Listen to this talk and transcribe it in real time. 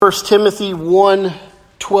1 Timothy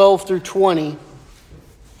 1:12 through 20.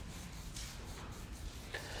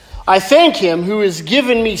 I thank him who has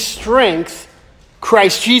given me strength,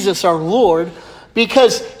 Christ Jesus our Lord,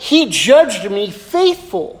 because he judged me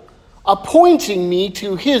faithful, appointing me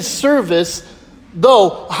to his service,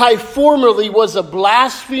 though I formerly was a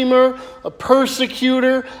blasphemer, a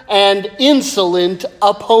persecutor, and insolent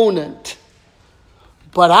opponent.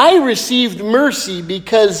 But I received mercy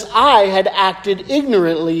because I had acted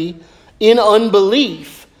ignorantly in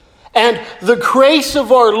unbelief. And the grace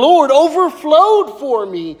of our Lord overflowed for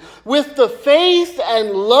me with the faith and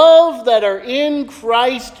love that are in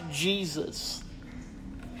Christ Jesus.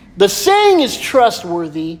 The saying is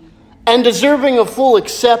trustworthy and deserving of full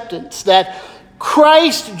acceptance that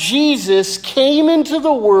Christ Jesus came into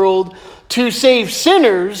the world to save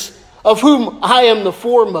sinners, of whom I am the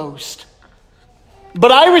foremost.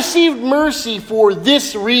 But I received mercy for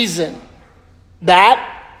this reason,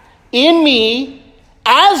 that in me,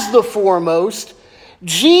 as the foremost,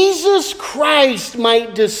 Jesus Christ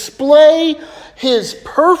might display his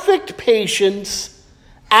perfect patience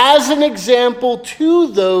as an example to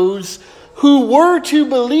those who were to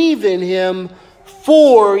believe in him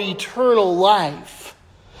for eternal life.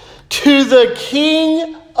 To the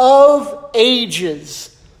King of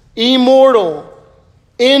ages, immortal,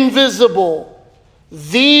 invisible,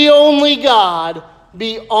 the only God,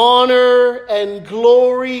 be honor and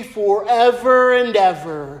glory forever and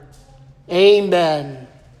ever. Amen.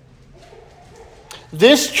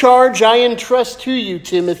 This charge I entrust to you,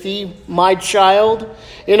 Timothy, my child,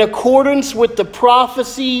 in accordance with the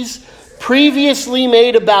prophecies previously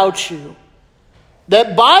made about you,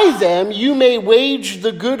 that by them you may wage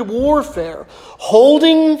the good warfare,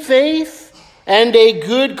 holding faith and a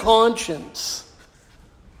good conscience.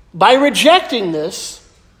 By rejecting this,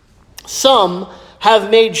 some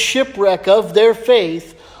have made shipwreck of their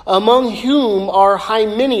faith, among whom are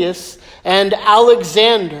Hymenaeus and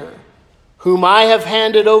Alexander, whom I have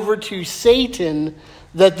handed over to Satan,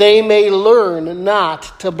 that they may learn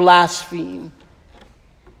not to blaspheme.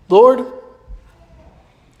 Lord,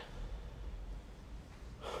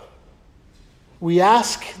 we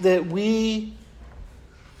ask that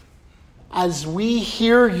as we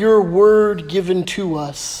hear your word given to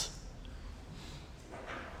us,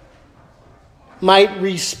 might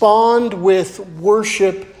respond with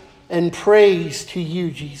worship and praise to you,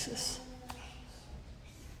 Jesus.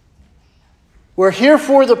 We're here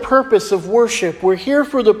for the purpose of worship. We're here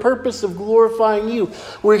for the purpose of glorifying you.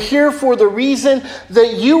 We're here for the reason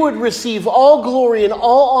that you would receive all glory and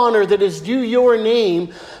all honor that is due your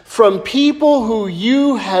name from people who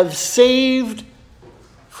you have saved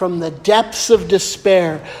from the depths of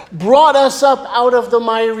despair, brought us up out of the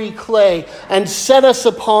miry clay, and set us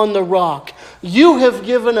upon the rock. You have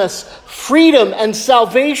given us freedom and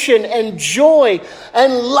salvation and joy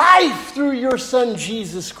and life through your Son,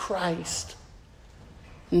 Jesus Christ.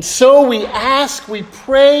 And so we ask, we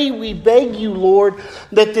pray, we beg you, Lord,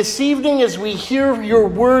 that this evening as we hear your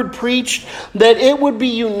word preached, that it would be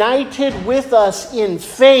united with us in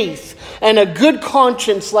faith and a good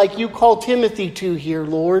conscience like you call Timothy to here,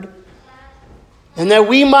 Lord. And that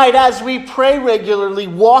we might, as we pray regularly,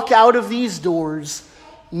 walk out of these doors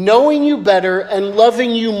knowing you better and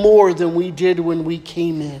loving you more than we did when we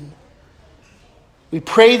came in. We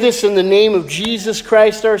pray this in the name of Jesus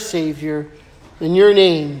Christ, our Savior. In your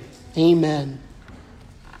name, amen.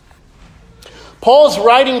 Paul's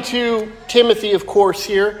writing to Timothy, of course,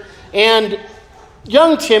 here. And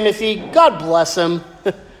young Timothy, God bless him.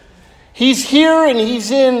 He's here and he's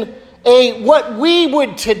in what we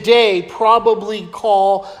would today probably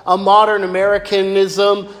call a modern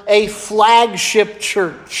Americanism, a flagship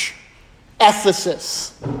church,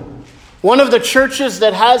 Ephesus. One of the churches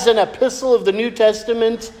that has an epistle of the New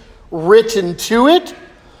Testament written to it.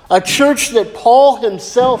 A church that Paul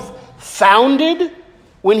himself founded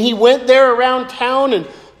when he went there around town and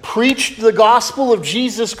preached the gospel of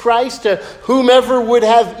Jesus Christ to whomever would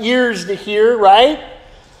have ears to hear, right?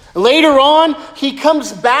 Later on, he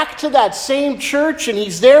comes back to that same church and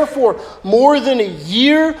he's there for more than a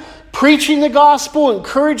year preaching the gospel,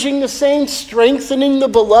 encouraging the saints, strengthening the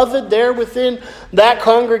beloved there within that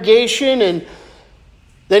congregation. And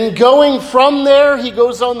then going from there, he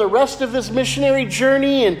goes on the rest of his missionary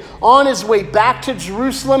journey, and on his way back to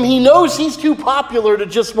Jerusalem, he knows he's too popular to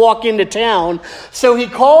just walk into town. So he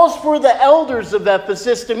calls for the elders of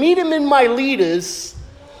Ephesus to meet him in Miletus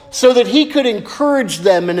so that he could encourage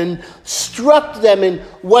them and instruct them in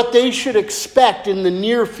what they should expect in the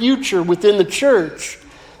near future within the church.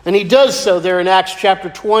 And he does so there in Acts chapter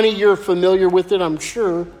 20. You're familiar with it, I'm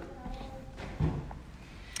sure.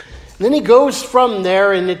 Then he goes from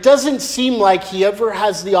there, and it doesn't seem like he ever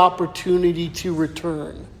has the opportunity to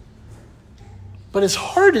return. But his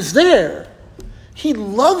heart is there. He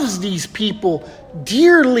loves these people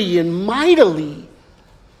dearly and mightily.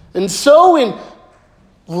 And so in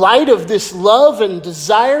light of this love and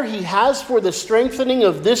desire he has for the strengthening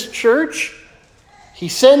of this church, he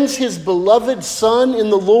sends his beloved son in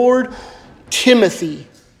the Lord, Timothy,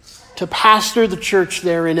 to pastor the church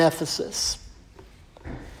there in Ephesus.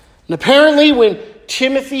 And apparently when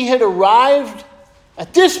Timothy had arrived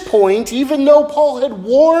at this point, even though Paul had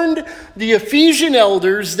warned the Ephesian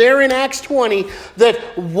elders there in Acts 20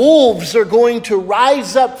 that wolves are going to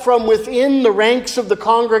rise up from within the ranks of the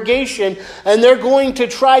congregation and they're going to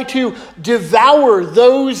try to devour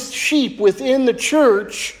those sheep within the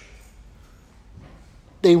church,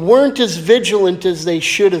 they weren't as vigilant as they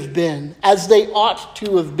should have been, as they ought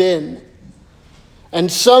to have been. And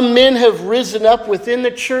some men have risen up within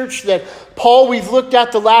the church that Paul, we've looked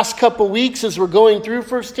at the last couple weeks as we're going through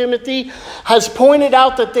 1 Timothy, has pointed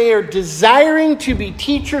out that they are desiring to be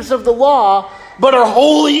teachers of the law, but are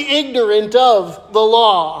wholly ignorant of the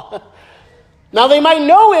law. Now they might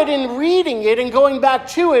know it in reading it and going back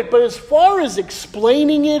to it, but as far as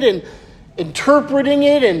explaining it and interpreting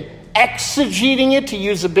it and exegeting it, to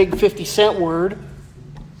use a big 50-cent word,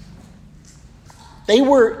 they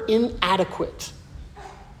were inadequate.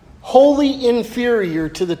 Wholly inferior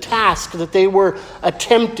to the task that they were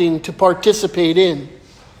attempting to participate in.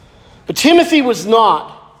 But Timothy was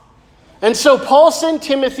not. And so Paul sent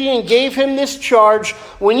Timothy and gave him this charge.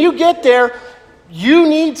 When you get there, you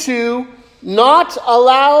need to not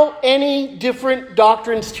allow any different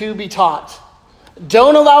doctrines to be taught.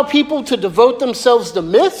 Don't allow people to devote themselves to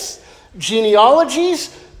myths,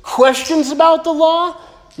 genealogies, questions about the law.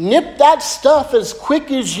 Nip that stuff as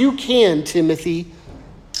quick as you can, Timothy.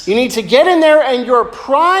 You need to get in there, and your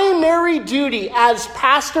primary duty as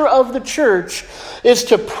pastor of the church is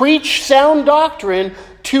to preach sound doctrine,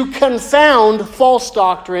 to confound false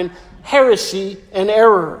doctrine, heresy, and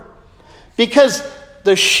error. Because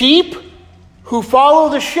the sheep who follow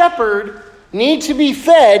the shepherd need to be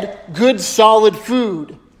fed good, solid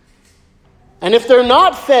food. And if they're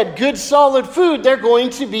not fed good, solid food, they're going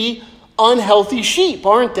to be unhealthy sheep,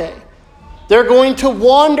 aren't they? They're going to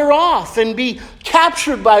wander off and be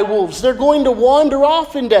captured by wolves. They're going to wander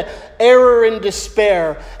off into error and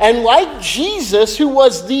despair. And like Jesus, who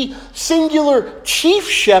was the singular chief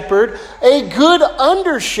shepherd, a good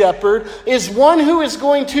under-shepherd is one who is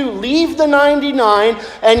going to leave the 99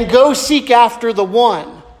 and go seek after the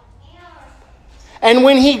one. And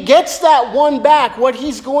when he gets that one back, what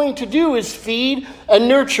he's going to do is feed and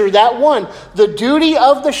nurture that one. The duty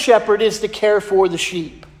of the shepherd is to care for the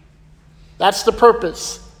sheep. That's the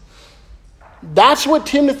purpose. That's what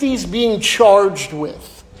Timothy's being charged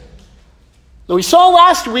with. Now, we saw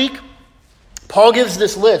last week, Paul gives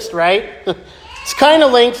this list, right? It's kind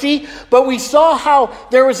of lengthy, but we saw how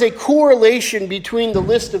there was a correlation between the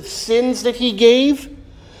list of sins that he gave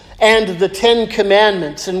and the 10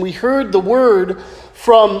 commandments. And we heard the word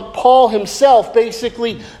from Paul himself,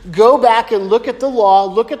 basically go back and look at the law,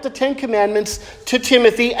 look at the 10 commandments to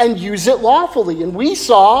Timothy and use it lawfully. And we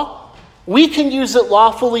saw we can use it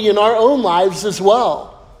lawfully in our own lives as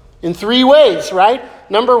well. In 3 ways, right?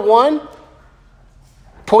 Number 1,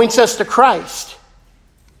 points us to Christ.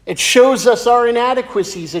 It shows us our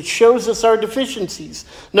inadequacies. It shows us our deficiencies.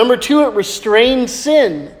 Number 2, it restrains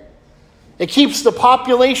sin. It keeps the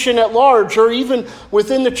population at large, or even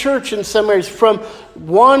within the church in some areas, from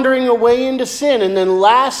wandering away into sin. And then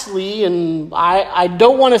lastly, and I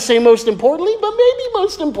don't want to say most importantly, but maybe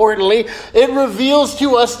most importantly, it reveals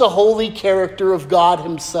to us the holy character of God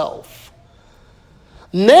himself.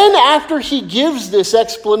 And then after he gives this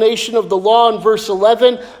explanation of the law in verse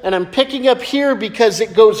 11, and I'm picking up here because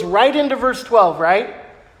it goes right into verse 12, right?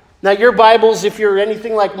 Now your Bibles, if you're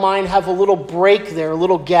anything like mine, have a little break there, a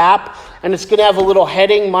little gap, and it's going to have a little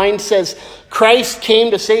heading. Mine says, Christ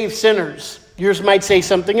came to save sinners. Yours might say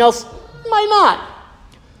something else, might not.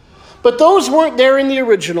 But those weren't there in the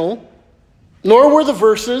original, nor were the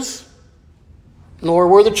verses, nor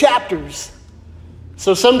were the chapters.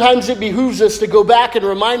 So sometimes it behooves us to go back and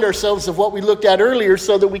remind ourselves of what we looked at earlier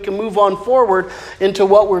so that we can move on forward into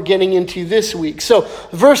what we're getting into this week. So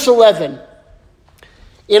verse 11.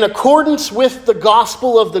 In accordance with the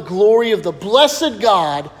gospel of the glory of the blessed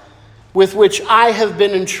God with which I have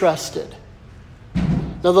been entrusted.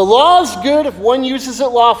 Now the law is good if one uses it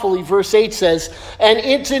lawfully, verse 8 says, and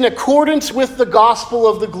it's in accordance with the gospel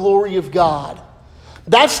of the glory of God.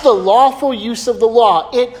 That's the lawful use of the law.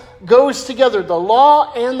 It goes together. The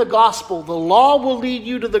law and the gospel. The law will lead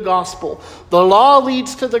you to the gospel. The law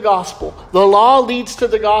leads to the gospel. The law leads to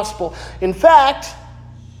the gospel. In fact,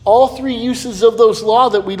 all three uses of those law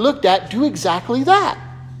that we looked at do exactly that.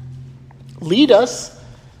 Lead us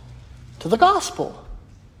to the gospel.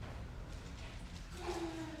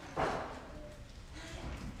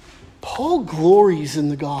 Paul glories in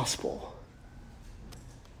the gospel.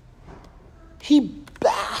 He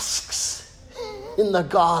basks in the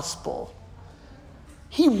gospel.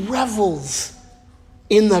 He revels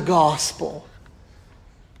in the gospel.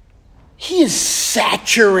 He is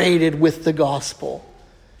saturated with the gospel.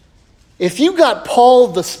 If you got Paul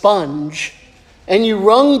the sponge and you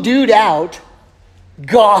wrung dude out,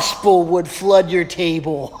 gospel would flood your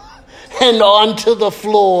table and onto the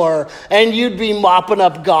floor, and you'd be mopping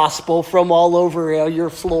up gospel from all over your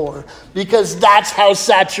floor, because that's how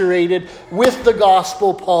saturated with the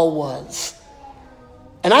gospel Paul was.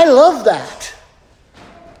 And I love that.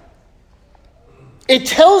 It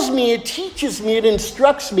tells me, it teaches me, it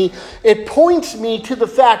instructs me, it points me to the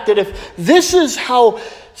fact that if this is how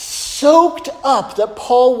soaked up that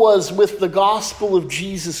Paul was with the gospel of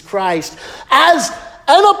Jesus Christ, as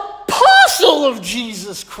an apostle of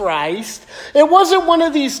Jesus Christ, it wasn't one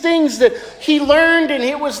of these things that he learned and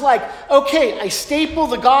it was like, okay, I staple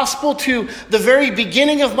the gospel to the very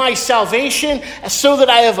beginning of my salvation so that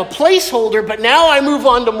I have a placeholder, but now I move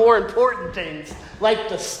on to more important things, like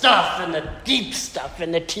the stuff and the deep stuff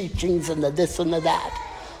and the teachings and the this and the that.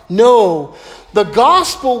 No, the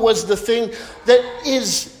gospel was the thing that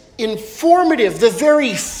is informative, the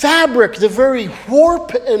very fabric, the very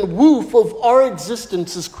warp and woof of our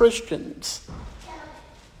existence as Christians.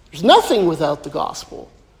 There's nothing without the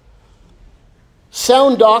gospel.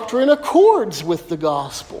 Sound doctrine accords with the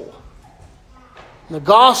gospel. The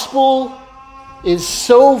gospel is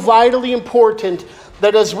so vitally important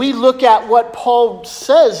that as we look at what Paul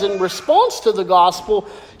says in response to the gospel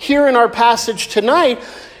here in our passage tonight,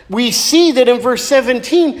 we see that in verse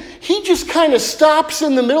 17, he just kind of stops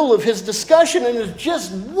in the middle of his discussion and is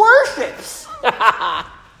just worships.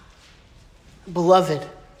 Beloved,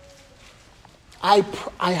 I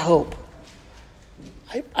hope,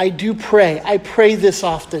 I do pray, I pray this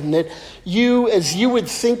often, that you, as you would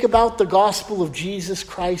think about the gospel of Jesus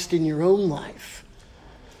Christ in your own life,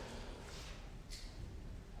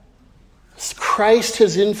 Christ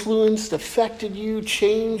has influenced, affected you,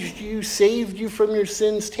 changed you, saved you from your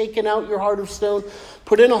sins, taken out your heart of stone,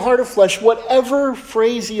 put in a heart of flesh, whatever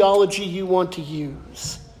phraseology you want to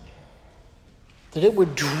use, that it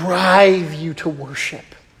would drive you to worship,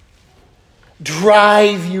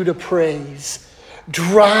 drive you to praise,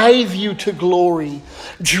 drive you to glory,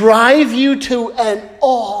 drive you to an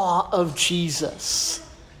awe of Jesus.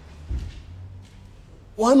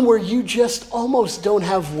 One where you just almost don't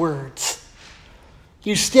have words.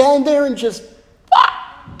 You stand there and just...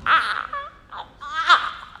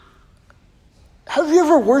 Have you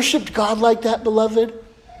ever worshiped God like that, beloved?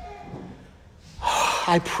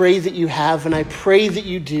 I pray that you have, and I pray that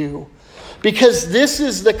you do. Because this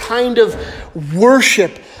is the kind of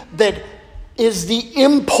worship that is the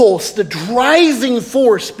impulse, the driving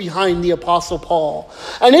force behind the Apostle Paul.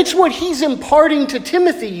 And it's what he's imparting to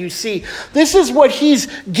Timothy, you see. This is what he's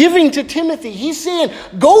giving to Timothy. He's saying,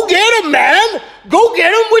 go get him, man. Go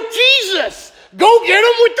get him with Jesus. Go get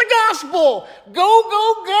him with the gospel. Go,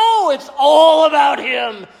 go, go. It's all about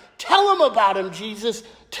him. Tell him about him, Jesus.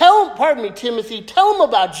 Timothy. Tell him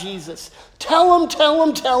about Jesus. Tell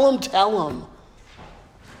him.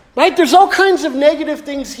 Right? There's all kinds of negative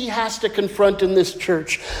things he has to confront in this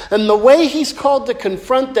church. And the way he's called to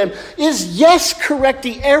confront them is, yes, correct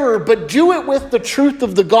the error, but do it with the truth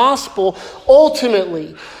of the gospel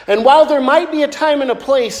ultimately. And while there might be a time and a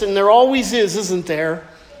place, and there always is, isn't there,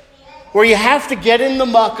 where you have to get in the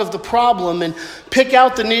muck of the problem and pick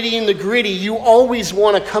out the nitty and the gritty, you always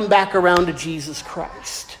want to come back around to Jesus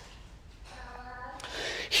Christ.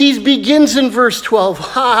 He begins in verse 12,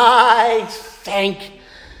 I thank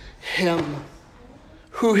him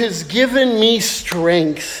who has given me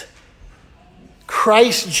strength,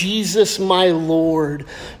 Christ Jesus my Lord,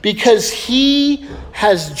 because he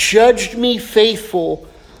has judged me faithful,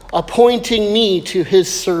 appointing me to his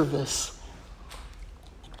service.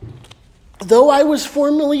 Though I was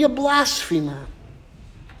formerly a blasphemer,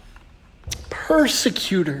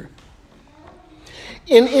 persecutor,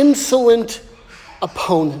 an insolent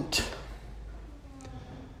opponent,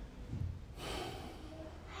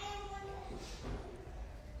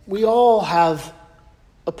 we all have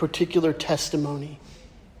a particular testimony.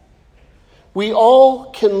 We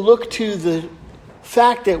all can look to the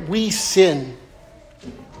fact that we sin.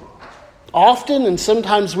 often and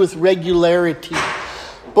sometimes with regularity.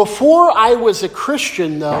 Before I was a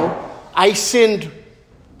Christian, though, I sinned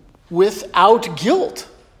without guilt,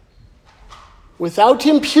 without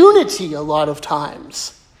impunity a lot of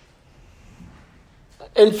times.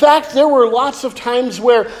 In fact, there were lots of times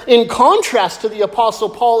where, in contrast to the Apostle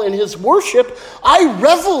Paul in his worship, I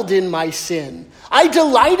reveled in my sin. I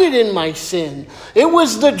delighted in my sin. It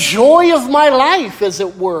was the joy of my life, as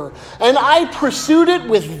it were. And I pursued it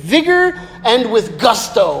with vigor and with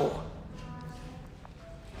gusto.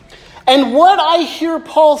 And what I hear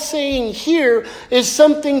Paul saying here is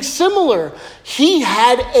something similar. He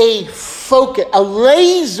had a focus, a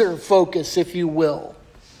laser focus, if you will,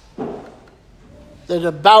 that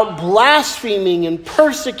about blaspheming and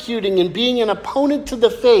persecuting and being an opponent to the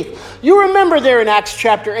faith. You remember there in Acts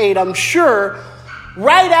chapter 8, I'm sure,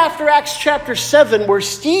 right after Acts chapter 7, where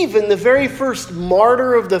Stephen, the very first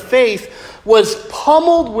martyr of the faith, was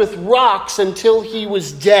pummeled with rocks until he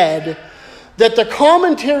was dead, that the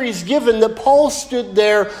commentaries given that Paul stood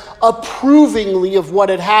there approvingly of what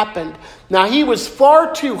had happened. Now, he was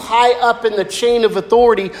far too high up in the chain of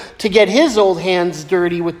authority to get his old hands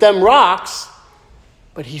dirty with them rocks,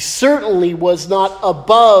 but he certainly was not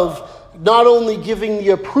above not only giving the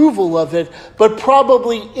approval of it, but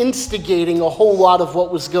probably instigating a whole lot of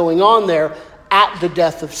what was going on there at the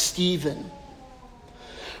death of Stephen.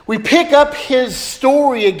 We pick up his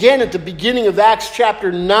story again at the beginning of Acts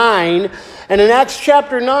chapter 9. And in Acts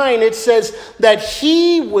chapter 9, it says that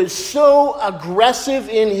he was so aggressive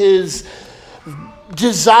in his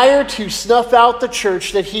desire to snuff out the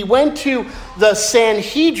church that he went to the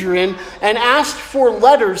Sanhedrin and asked for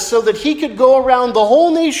letters so that he could go around the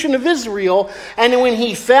whole nation of Israel, and when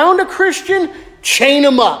he found a Christian, chain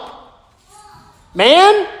him up.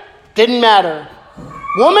 Man, didn't matter.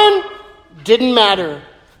 Woman, didn't matter.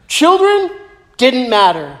 Children, didn't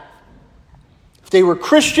matter. If they were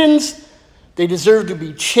Christians, they deserved to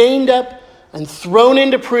be chained up and thrown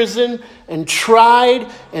into prison and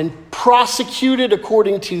tried and prosecuted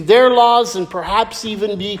according to their laws and perhaps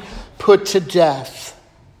even be put to death.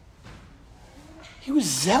 He was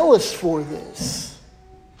zealous for this.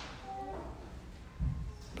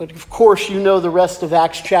 But of course, you know the rest of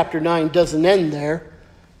Acts chapter 9 doesn't end there.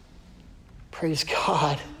 Praise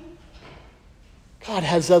God. God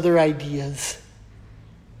has other ideas.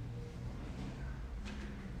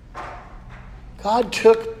 God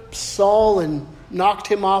took Saul and knocked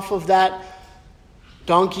him off of that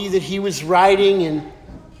donkey that he was riding and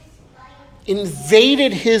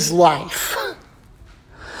invaded his life.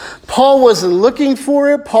 Paul wasn't looking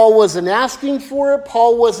for it. Paul wasn't asking for it.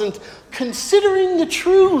 Paul wasn't considering the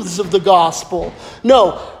truths of the gospel.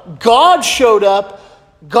 No, God showed up.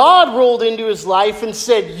 God rolled into his life and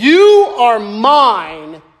said, "You are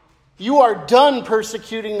mine. You are done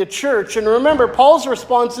persecuting the church." And remember, Paul's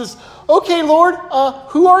response is, "Okay, Lord,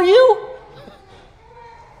 who are you?"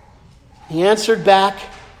 He answered back,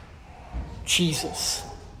 "Jesus.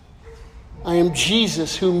 I am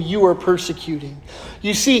Jesus whom you are persecuting."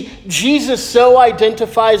 You see, Jesus so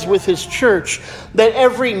identifies with his church that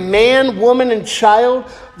every man, woman, and child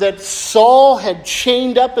that Saul had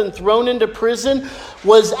chained up and thrown into prison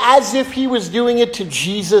was as if he was doing it to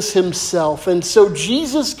Jesus himself. And so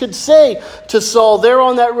Jesus could say to Saul there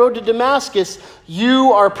on that road to Damascus,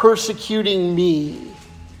 "You are persecuting me."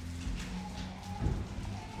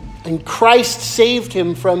 And Christ saved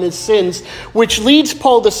him from his sins, which leads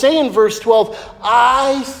Paul to say in verse 12,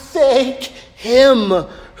 "I thank him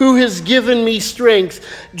who has given me strength,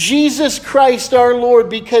 Jesus Christ our Lord,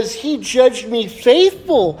 because he judged me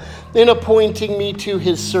faithful in appointing me to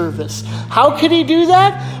his service." How could he do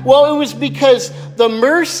that? Well, it was because the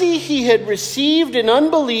mercy he had received in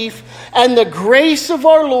unbelief and the grace of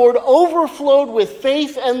our Lord overflowed with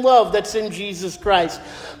faith and love that's in Jesus Christ.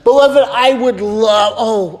 Beloved, I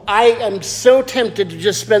am so tempted to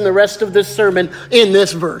just spend the rest of this sermon in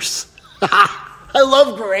this verse. I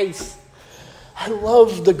love grace. I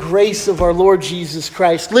love the grace of our Lord Jesus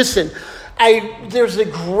Christ. Listen, there's a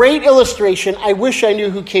great illustration. I wish I knew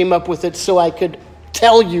who came up with it so I could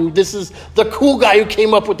tell you this is the cool guy who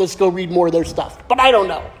came up with this. Go read more of their stuff. But I don't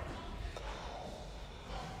know.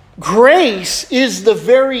 Grace is the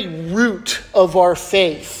very root of our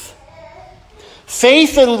faith.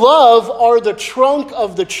 Faith and love are the trunk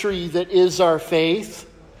of the tree that is our faith.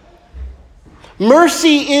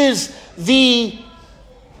 Mercy is the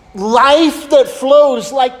life that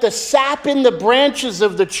flows like the sap in the branches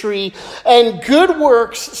of the tree, and good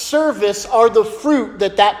works, service, are the fruit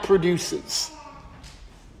that produces.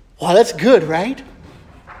 Wow, that's good, right?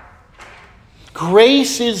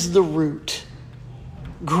 Grace is the root.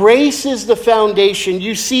 Grace is the foundation.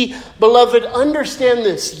 You see, beloved, understand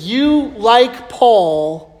this. You, like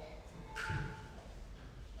Paul,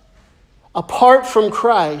 apart from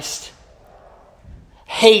Christ,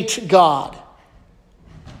 hate God.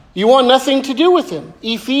 You want nothing to do with him.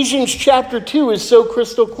 Ephesians chapter 2 is so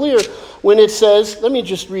crystal clear when it says, let me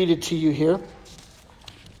just read it to you here.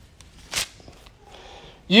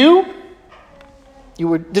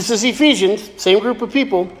 This is Ephesians, same group of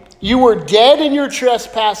people. You were dead in your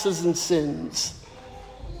trespasses and sins.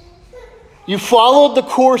 You followed the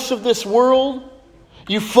course of this world.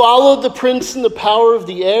 You followed the prince and the power of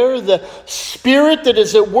the air, the spirit that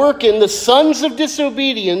is at work in the sons of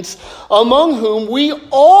disobedience, among whom we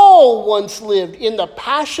all once lived in the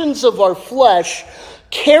passions of our flesh,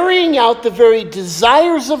 carrying out the very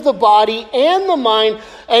desires of the body and the mind,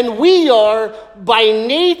 and we are by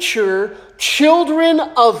nature children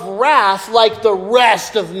of wrath like the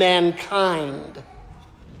rest of mankind.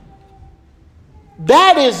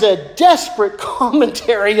 That is a desperate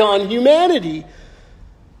commentary on humanity.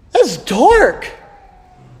 That's dark.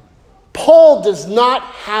 Paul does not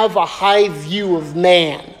have a high view of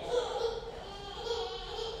man.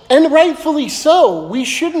 And rightfully so. We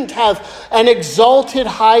shouldn't have an exalted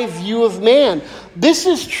high view of man. This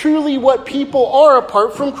is truly what people are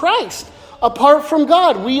apart from Christ. Apart from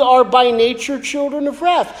God, we are by nature children of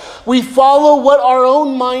wrath. We follow what our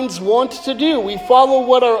own minds want to do. We follow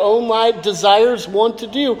what our own desires want to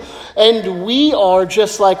do. And we are,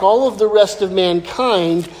 just like all of the rest of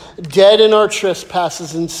mankind, dead in our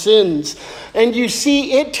trespasses and sins. And you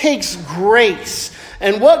see, it takes grace.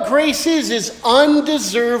 And what grace is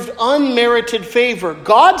undeserved, unmerited favor.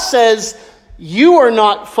 God says, you are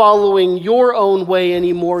not following your own way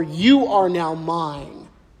anymore. You are now mine.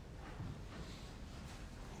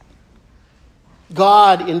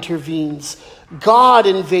 God intervenes. God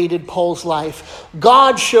invaded Paul's life.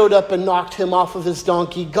 God showed up and knocked him off of his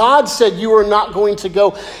donkey. God said, you are not going to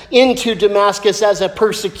go into Damascus as a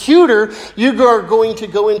persecutor. You are going to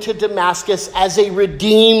go into Damascus as a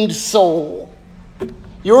redeemed soul.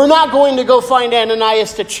 You are not going to go find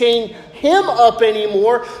Ananias to chain him up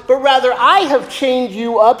anymore, but rather I have chained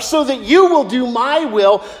you up so that you will do my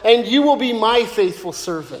will and you will be my faithful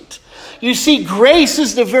servant. You see, grace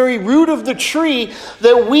is the very root of the tree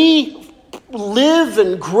that we live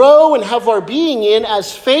and grow and have our being in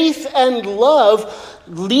as faith and love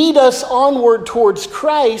lead us onward towards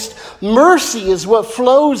Christ. Mercy is what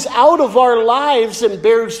flows out of our lives and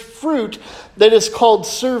bears fruit that is called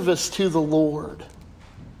service to the Lord.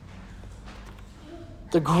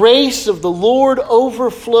 The grace of the Lord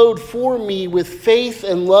overflowed for me with faith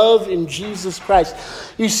and love in Jesus Christ.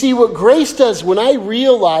 You see, what grace does, when I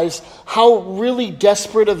realize how really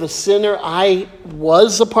desperate of a sinner I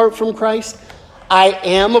was apart from Christ, I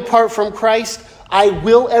am apart from Christ, I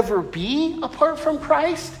will ever be apart from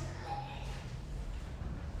Christ.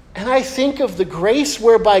 And I think of the grace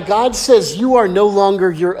whereby God says, you are no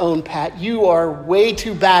longer your own Pat. You are way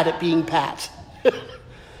too bad at being Pat.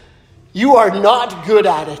 You are not good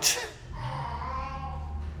at it.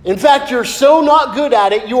 In fact, you're so not good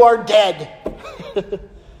at it, you are dead.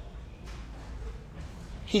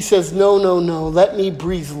 He says, no. Let me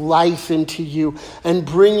breathe life into you and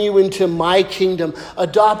bring you into my kingdom.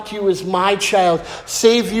 Adopt you as my child.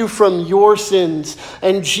 Save you from your sins.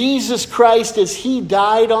 And Jesus Christ, as he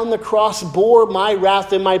died on the cross, bore my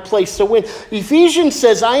wrath in my place. So when Ephesians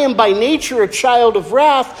says, I am by nature a child of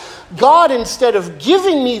wrath, God, instead of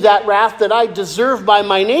giving me that wrath that I deserve by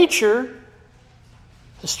my nature,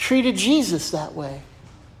 has treated Jesus that way.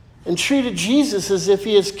 And treated Jesus as if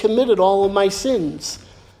he has committed all of my sins.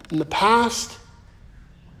 In the past,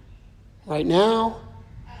 right now,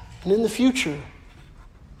 and in the future.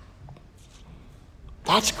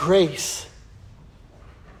 That's grace.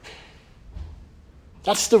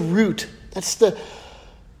 That's the root. That's the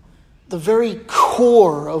very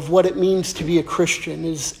core of what it means to be a Christian,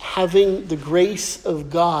 is having the grace of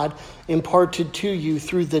God imparted to you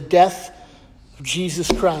through the death of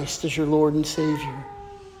Jesus Christ as your Lord and Savior.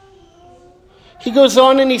 He goes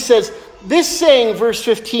on and he says, this saying, verse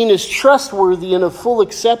 15, is trustworthy and of full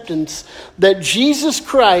acceptance, that Jesus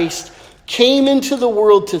Christ came into the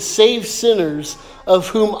world to save sinners, of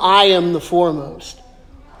whom I am the foremost.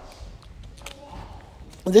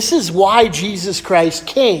 This is why Jesus Christ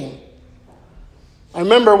came. I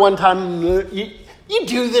remember one time, you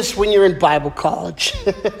do this when you're in Bible college.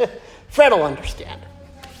 Fred will understand.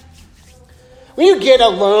 When you get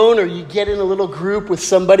alone or you get in a little group with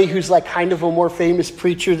somebody who's like kind of a more famous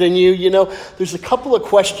preacher than you, there's a couple of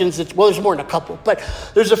questions there's more than a couple, but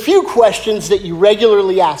there's a few questions that you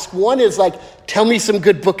regularly ask. One is like, tell me some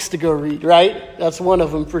good books to go read, right? That's one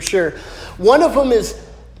of them for sure. One of them is,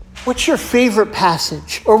 what's your favorite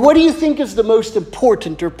passage? Or what do you think is the most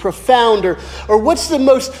important or profound or what's the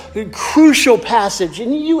most crucial passage?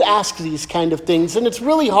 And you ask these kind of things. And it's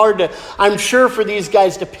really hard I'm sure, for these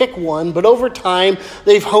guys to pick one. But over time,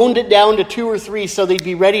 they've honed it down to 2 or 3 so they'd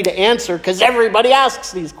be ready to answer because everybody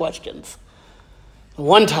asks these questions.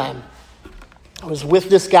 One time, I was with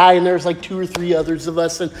this guy and there was like 2 or 3 others of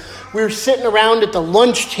us. And we were sitting around at the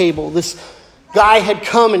lunch table. This guy had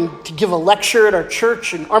come and to give a lecture at our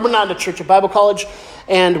church, not a church, a Bible college,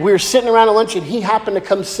 and we were sitting around at lunch, and he happened to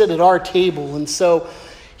come sit at our table. And so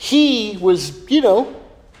he was,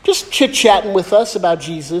 just chit-chatting with us about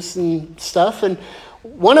Jesus and stuff. And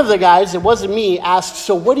one of the guys, it wasn't me, asked,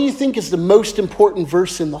 so what do you think is the most important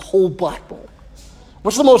verse in the whole Bible?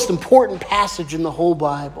 What's the most important passage in the whole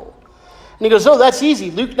Bible? And he goes, oh, that's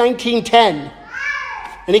easy, Luke 19:10.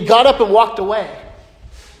 And he got up and walked away.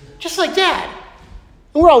 Just like that.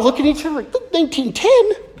 And we're all looking at each other like, Luke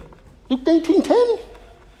 19:10? Luke 19:10?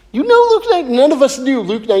 You know Luke 19? None of us knew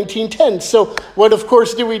Luke 19:10. So what, of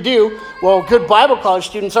course, do we do? Well, good Bible college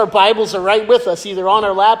students, our Bibles are right with us, either on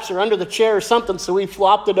our laps or under the chair or something. So we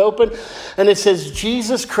flopped it open. And it says,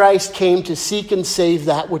 Jesus Christ came to seek and save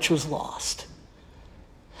that which was lost.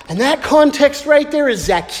 And that context right there is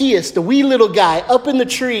Zacchaeus, the wee little guy up in the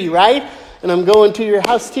tree, right? And I'm going to your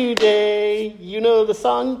house today. You know the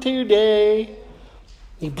song, today.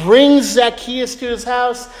 He brings Zacchaeus to his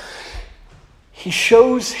house. He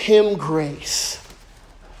shows him grace.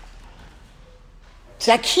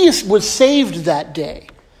 Zacchaeus was saved that day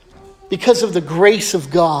because of the grace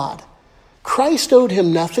of God. Christ owed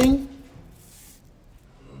him nothing.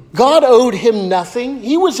 God owed him nothing.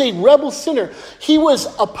 He was a rebel sinner. He was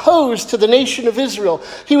opposed to the nation of Israel.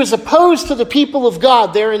 He was opposed to the people of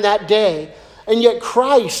God there in that day. And yet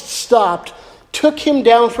Christ stopped, took him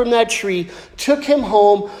down from that tree, took him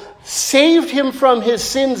home, saved him from his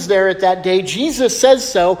sins there at that day. Jesus says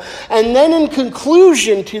so. And then in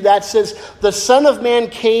conclusion to that says, the Son of Man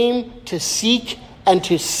came to seek and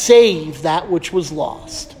to save that which was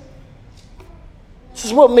lost. This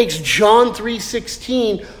is what makes John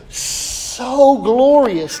 3:16 so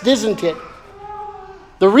glorious, isn't it?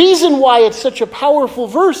 The reason why it's such a powerful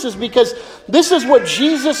verse is because this is what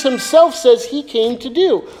Jesus himself says he came to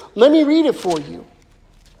do. Let me read it for you.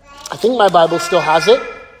 I think my Bible still has it.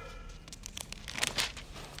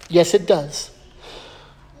 Yes, it does.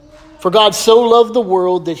 For God so loved the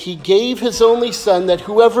world that he gave his only Son, that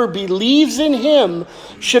whoever believes in him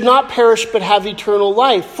should not perish but have eternal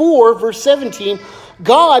life. For, verse 17,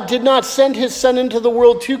 God did not send his Son into the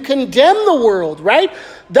world to condemn the world, right?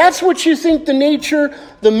 That's what you think the nature,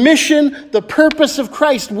 the mission, the purpose of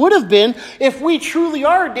Christ would have been if we truly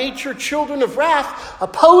are nature children of wrath,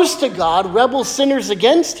 opposed to God, rebel sinners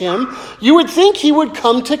against him. You would think he would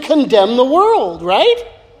come to condemn the world, right?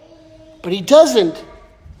 But he doesn't.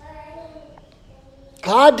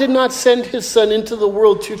 God did not send his Son into the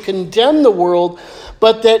world to condemn the world,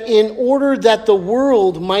 but that in order that the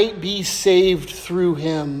world might be saved through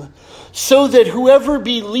him, so that whoever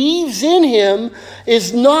believes in him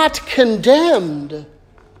is not condemned.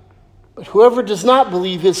 But whoever does not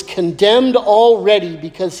believe is condemned already,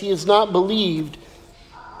 because he has not believed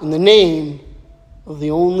in the name of the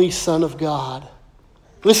only Son of God.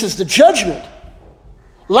 This is the judgment.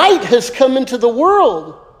 Light has come into the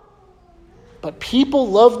world, but people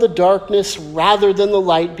love the darkness rather than the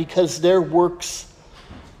light because their works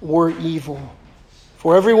were evil.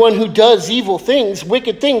 For everyone who does evil things,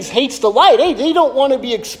 wicked things, hates the light. Hey, they don't want to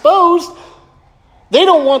be exposed. They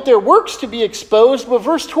don't want their works to be exposed. But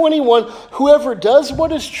verse 21, whoever does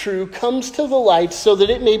what is true comes to the light so that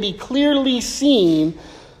it may be clearly seen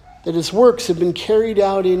that his works have been carried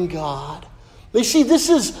out in God. You see, this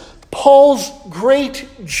is Paul's great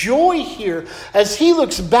joy here as he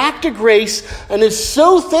looks back to grace and is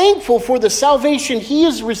so thankful for the salvation he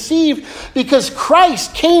has received because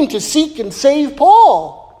Christ came to seek and save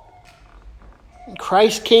Paul. And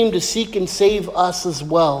Christ came to seek and save us as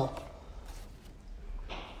well.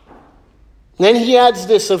 Then he adds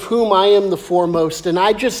this, of whom I am the foremost. And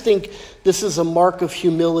I just think this is a mark of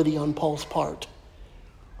humility on Paul's part.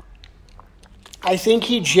 I think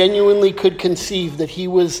he genuinely could conceive that he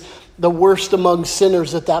was the worst among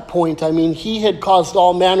sinners at that point. I mean, he had caused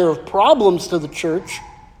all manner of problems to the church.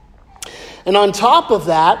 And on top of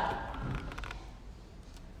that,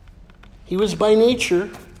 he was by nature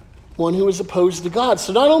one who was opposed to God.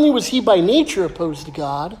 So not only was he by nature opposed to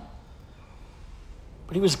God,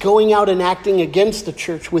 but he was going out and acting against the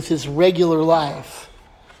church with his regular life.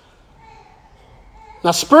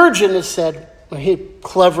 Now Spurgeon has said,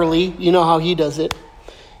 cleverly, you know how he does it.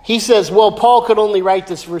 He says, well, Paul could only write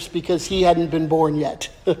this verse because he hadn't been born yet.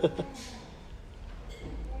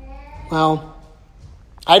 Well,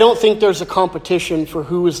 I don't think there's a competition for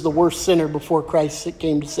who is the worst sinner before Christ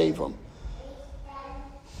came to save him.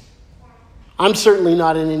 I'm certainly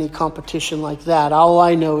not in any competition like that. All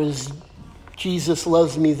I know is Jesus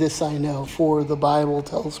loves me, this I know, for the Bible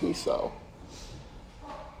tells me so.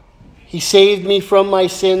 He saved me from my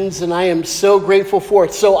sins, and I am so grateful for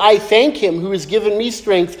it. So I thank him who has given me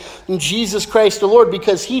strength in Jesus Christ the Lord,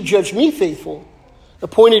 because he judged me faithful,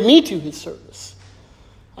 appointed me to his service.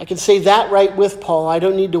 I can say that right with Paul. I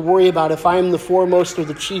don't need to worry about if I am the foremost or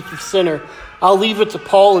the chief of sinner. I'll leave it to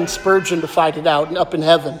Paul and Spurgeon to fight it out up in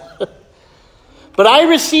heaven. But I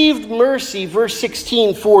received mercy, verse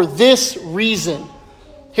 16, for this reason.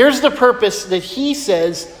 Here's the purpose that he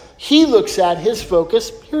says he looks at, his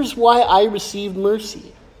focus. Here's why I received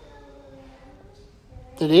mercy.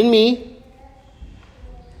 That in me,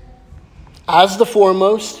 as the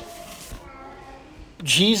foremost,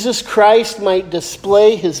 Jesus Christ might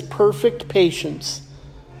display his perfect patience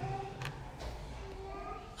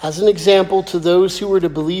as an example to those who were to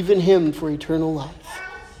believe in him for eternal life.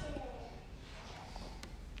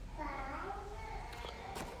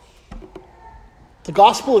 The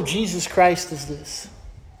gospel of Jesus Christ is this.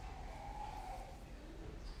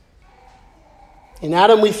 In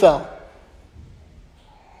Adam we fell.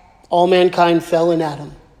 All mankind fell in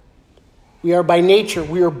Adam. We are by nature,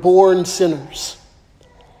 we are born sinners.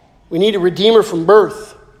 We need a Redeemer from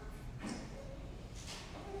birth.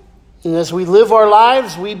 And as we live our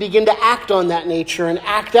lives, we begin to act on that nature and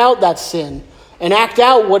act out that sin. And act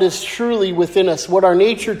out what is truly within us, what our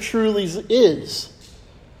nature truly is.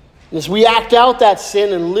 And as we act out that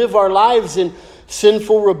sin and live our lives in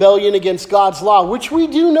sinful rebellion against God's law, which we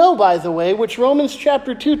do know, by the way, which Romans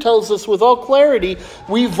chapter 2 tells us with all clarity,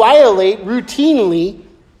 we violate routinely,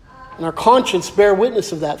 and our conscience bear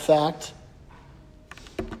witness of that fact.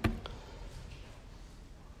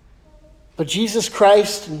 But Jesus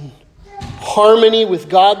Christ, in harmony with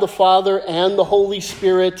God the Father and the Holy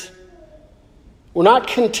Spirit, we're not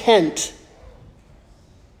content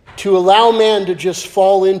to allow man to just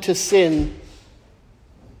fall into sin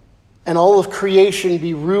and all of creation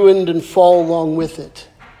be ruined and fall along with it.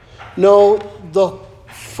 No, the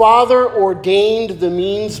Father ordained the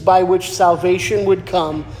means by which salvation would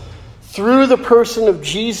come through the person of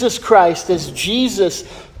Jesus Christ, as Jesus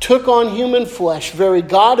took on human flesh, very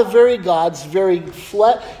God of very gods, very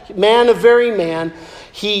man of very man.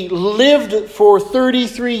 He lived for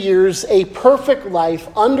 33 years a perfect life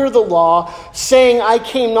under the law, saying, I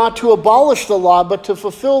came not to abolish the law, but to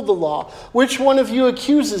fulfill the law. Which one of you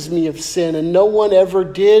accuses me of sin? And no one ever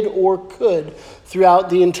did or could throughout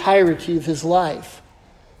the entirety of his life.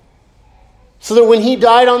 So that when he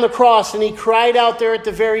died on the cross and he cried out there at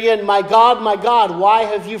the very end, my God, why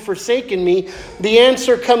have you forsaken me? The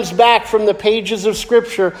answer comes back from the pages of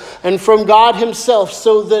Scripture and from God himself,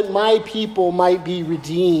 so that my people might be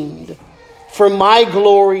redeemed for my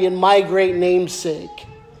glory and my great name's sake.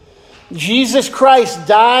 Jesus Christ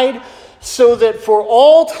died so that for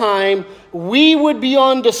all time we would be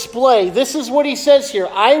on display. This is what he says here.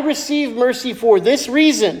 I receive mercy for this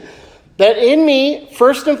reason, that in me,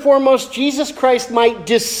 first and foremost, Jesus Christ might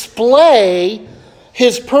display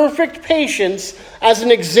his perfect patience as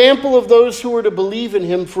an example of those who are to believe in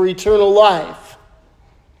him for eternal life.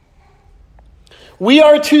 We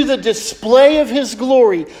are to the display of his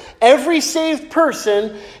glory. Every saved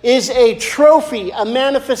person is a trophy, a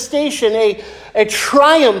manifestation, a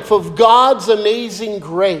triumph of God's amazing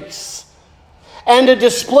grace. And a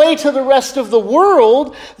display to the rest of the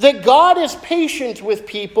world that God is patient with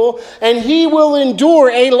people and he will endure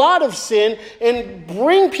a lot of sin and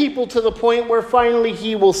bring people to the point where finally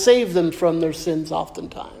he will save them from their sins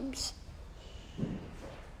oftentimes.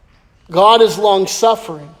 God is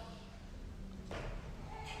long-suffering.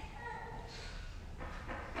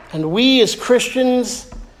 And we as Christians,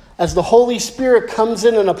 as the Holy Spirit comes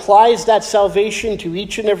in and applies that salvation to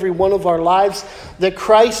each and every one of our lives that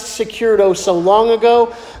Christ secured oh so long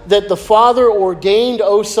ago, that the Father ordained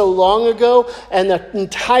oh so long ago, and the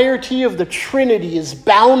entirety of the Trinity is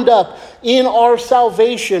bound up in our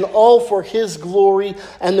salvation, all for his glory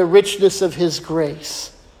and the richness of his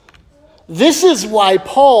grace. This is why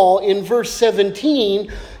Paul, in verse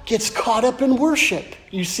 17, gets caught up in worship.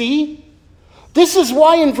 You see? This is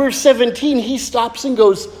why in verse 17 he stops and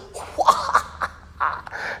goes,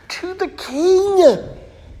 to the King.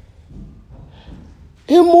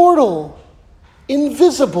 Immortal,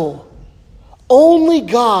 invisible, only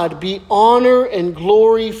God be honor and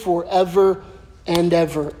glory forever and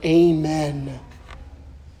ever. Amen.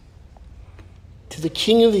 To the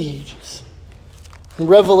King of the ages. In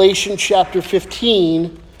Revelation chapter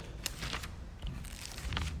 15,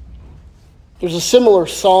 there's a similar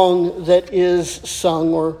song that is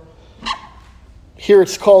sung, or here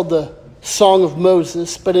it's called the Song of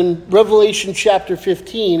Moses. But in Revelation chapter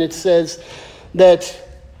 15, it says that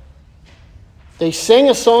they sang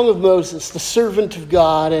a song of Moses, the servant of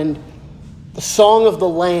God, and the song of the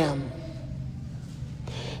Lamb,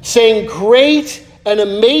 saying, "Great and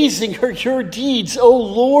amazing are your deeds, O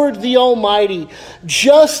Lord the Almighty.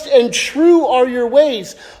 Just and true are your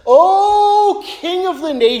ways, O King of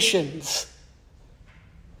the nations.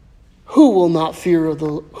 Who will not fear,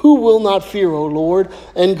 O Lord,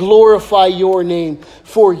 and glorify your name?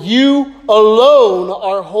 For you alone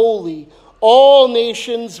are holy. All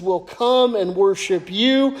nations will come and worship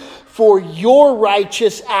you, for your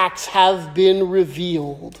righteous acts have been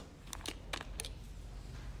revealed."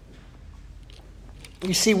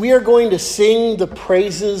 You see, we are going to sing the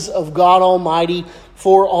praises of God Almighty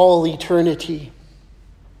for all eternity.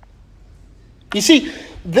 You see,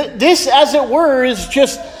 this, as it were, is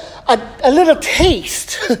just a little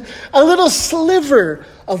taste, a little sliver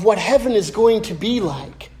of what heaven is going to be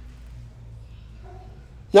like.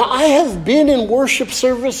 Now, I have been in worship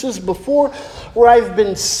services before where I've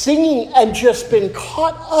been singing and just been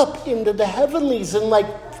caught up into the heavenlies and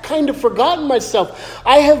kind of forgotten myself.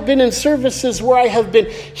 I have been in services where I have been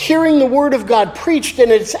hearing the word of God preached,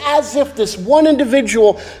 and it's as if this one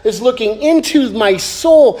individual is looking into my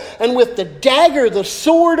soul, and with the dagger, the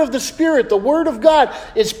sword of the Spirit, the word of God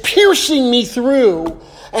is piercing me through,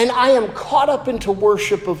 and I am caught up into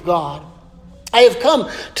worship of God. I have come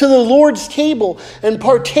to the Lord's table and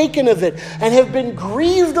partaken of it and have been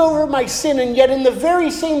grieved over my sin, and yet in the very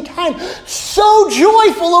same time so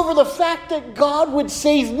joyful over the fact that God would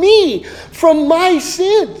save me from my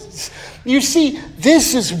sins. You see,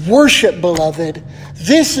 this is worship, beloved.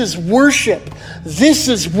 This is worship. This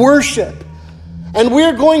is worship. And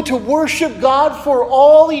we're going to worship God for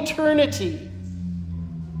all eternity.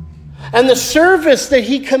 And the service that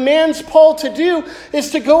he commands Paul to do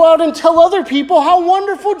is to go out and tell other people how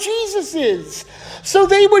wonderful Jesus is. So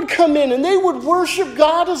they would come in and they would worship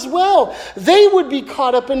God as well. They would be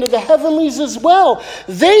caught up into the heavenlies as well.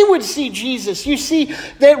 They would see Jesus. You see,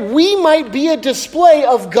 that we might be a display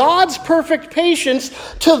of God's perfect patience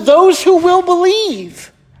to those who will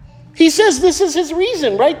believe. He says this is his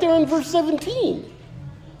reason right there in verse 17.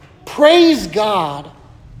 Praise God.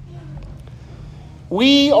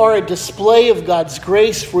 We are a display of God's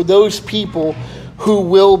grace for those people who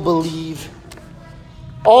will believe.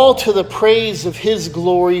 All to the praise of his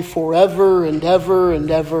glory forever and ever and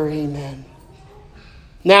ever. Amen.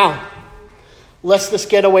 Now, lest this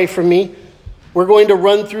get away from me, we're going to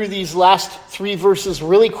run through these last 3 verses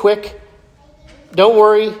really quick. Don't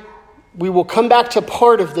worry, we will come back to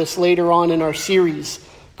part of this later on in our series,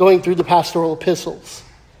 going through the Pastoral Epistles.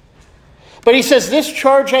 But he says, "This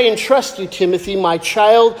charge I entrust you, Timothy, my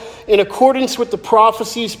child, in accordance with the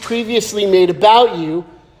prophecies previously made about you,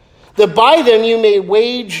 that by them you may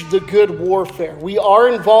wage the good warfare." We are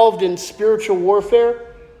involved in spiritual warfare.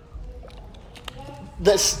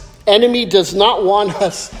 This enemy does not want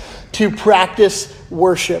us to practice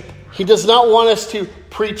worship. He does not want us to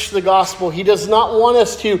preach the gospel. He does not want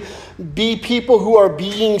us to be people who are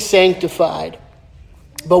being sanctified.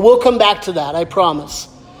 But we'll come back to that, I promise.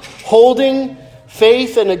 Holding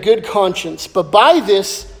faith and a good conscience. But by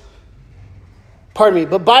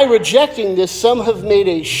rejecting this, some have made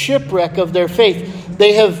a shipwreck of their faith.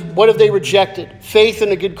 What have they rejected? Faith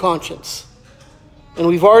and a good conscience. And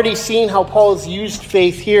we've already seen how Paul has used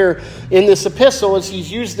faith here in this epistle, as he's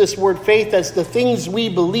used this word faith as the things we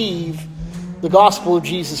believe, the gospel of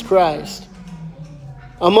Jesus Christ.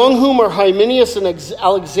 Among whom are Hymenaeus and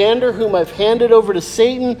Alexander, whom I've handed over to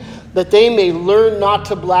Satan, that they may learn not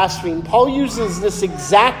to blaspheme. Paul uses this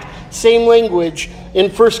exact same language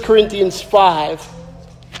in 1 Corinthians 5.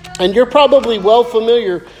 And you're probably well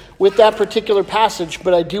familiar with that particular passage,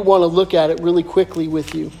 but I do want to look at it really quickly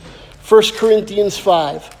with you. 1 Corinthians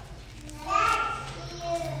 5.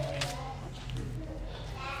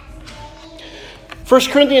 1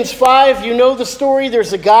 Corinthians 5, you know the story.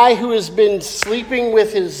 There's a guy who has been sleeping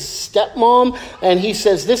with his stepmom, and he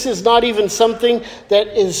says, this is not even something that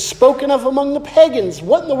is spoken of among the pagans.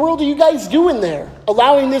 What in the world are you guys doing there,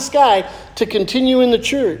 allowing this guy to continue in the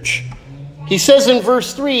church? He says in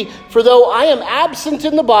verse 3, "For though I am absent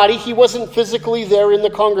in the body," he wasn't physically there in the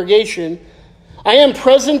congregation, "I am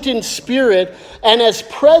present in spirit, and as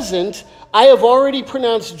present, I have already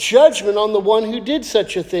pronounced judgment on the one who did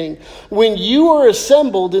such a thing. When you are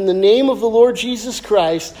assembled in the name of the Lord Jesus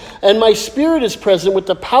Christ, and my spirit is present with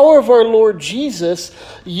the power of our Lord Jesus,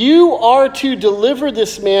 you are to deliver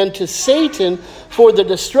this man to Satan for the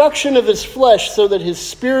destruction of his flesh, so that his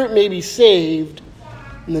spirit may be saved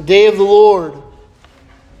in the day of the Lord."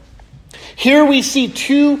 Here we see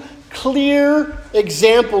two clear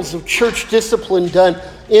examples of church discipline done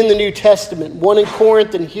in the New Testament, one in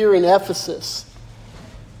Corinth and here in Ephesus.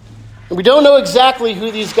 And we don't know exactly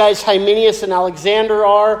who these guys, Hymenaeus and Alexander,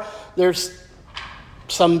 are. There's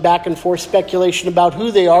some back and forth speculation about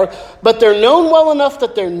who they are, but they're known well enough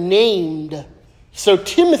that they're named. So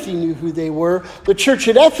Timothy knew who they were. The church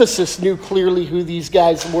at Ephesus knew clearly who these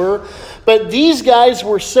guys were. But these guys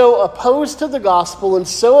were so opposed to the gospel and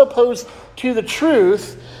so opposed to the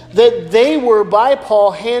truth that they were, by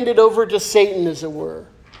Paul, handed over to Satan, as it were.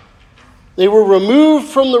 They were removed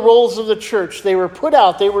from the rolls of the church. They were put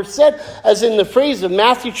out. They were set, as in the phrase of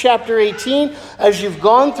Matthew chapter 18, as you've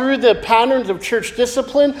gone through the patterns of church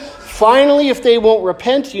discipline, finally, if they won't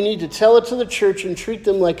repent, you need to tell it to the church and treat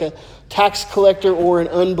them like a tax collector or an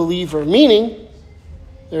unbeliever. Meaning,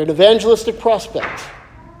 they're an evangelistic prospect.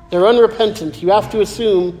 They're unrepentant. You have to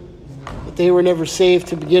assume that they were never saved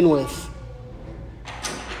to begin with.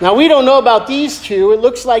 Now, we don't know about these two. It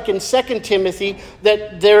looks like in 2 Timothy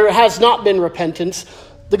that there has not been repentance.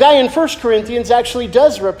 The guy in 1 Corinthians actually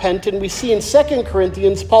does repent, and we see in 2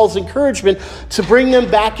 Corinthians Paul's encouragement to bring them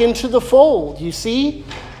back into the fold. You see?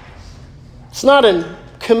 It's not a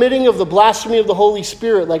committing of the blasphemy of the Holy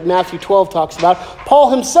Spirit like Matthew 12 talks about. Paul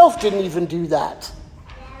himself didn't even do that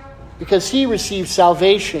because he received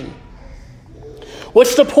salvation.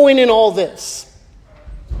 What's the point in all this?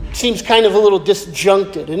 Seems kind of a little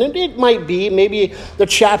disjuncted, and it might be. Maybe the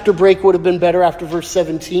chapter break would have been better after verse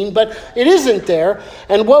 17, but it isn't there.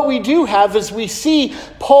 And what we do have is we see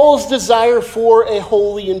Paul's desire for a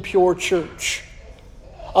holy and pure church.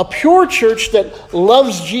 A pure church that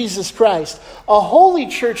loves Jesus Christ. A holy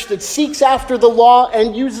church that seeks after the law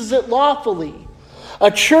and uses it lawfully. A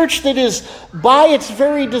church that is, by its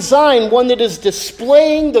very design, one that is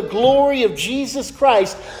displaying the glory of Jesus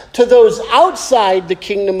Christ to those outside the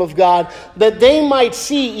kingdom of God, that they might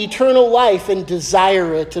see eternal life and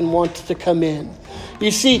desire it and want to come in. You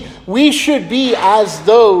see, we should be as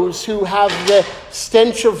those who have the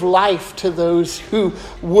stench of life to those who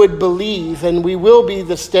would believe, and we will be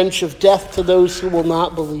the stench of death to those who will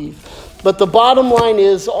not believe. But the bottom line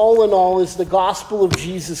is, all in all, is the gospel of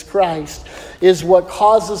Jesus Christ is what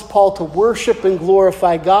causes Paul to worship and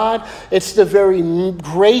glorify God. It's the very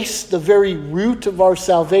grace, the very root of our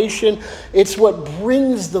salvation. It's what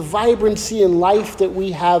brings the vibrancy and life that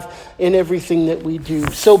we have in everything that we do.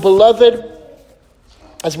 So, beloved,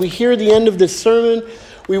 as we hear the end of this sermon,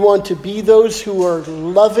 we want to be those who are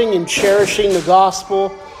loving and cherishing the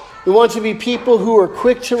gospel. We want to be people who are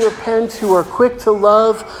quick to repent, who are quick to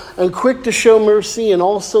love, and quick to show mercy, and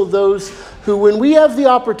also those who, when we have the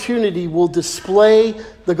opportunity, will display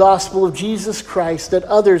the gospel of Jesus Christ, that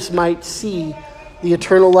others might see the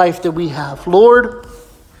eternal life that we have. Lord,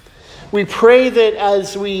 we pray that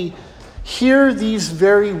as we hear these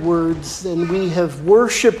very words, and we have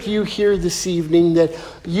worshiped you here this evening, that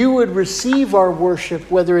you would receive our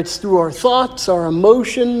worship, whether it's through our thoughts, our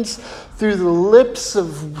emotions, through the lips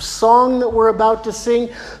of song that we're about to sing,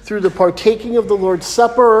 through the partaking of the Lord's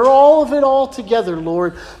Supper, or all of it all together,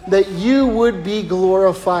 Lord, that you would be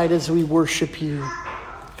glorified as we worship you.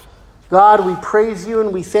 God, we praise you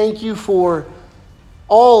and we thank you for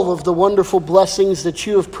all of the wonderful blessings that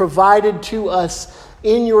you have provided to us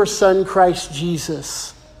in your Son, Christ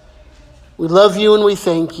Jesus. We love you and we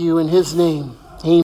thank you in his name.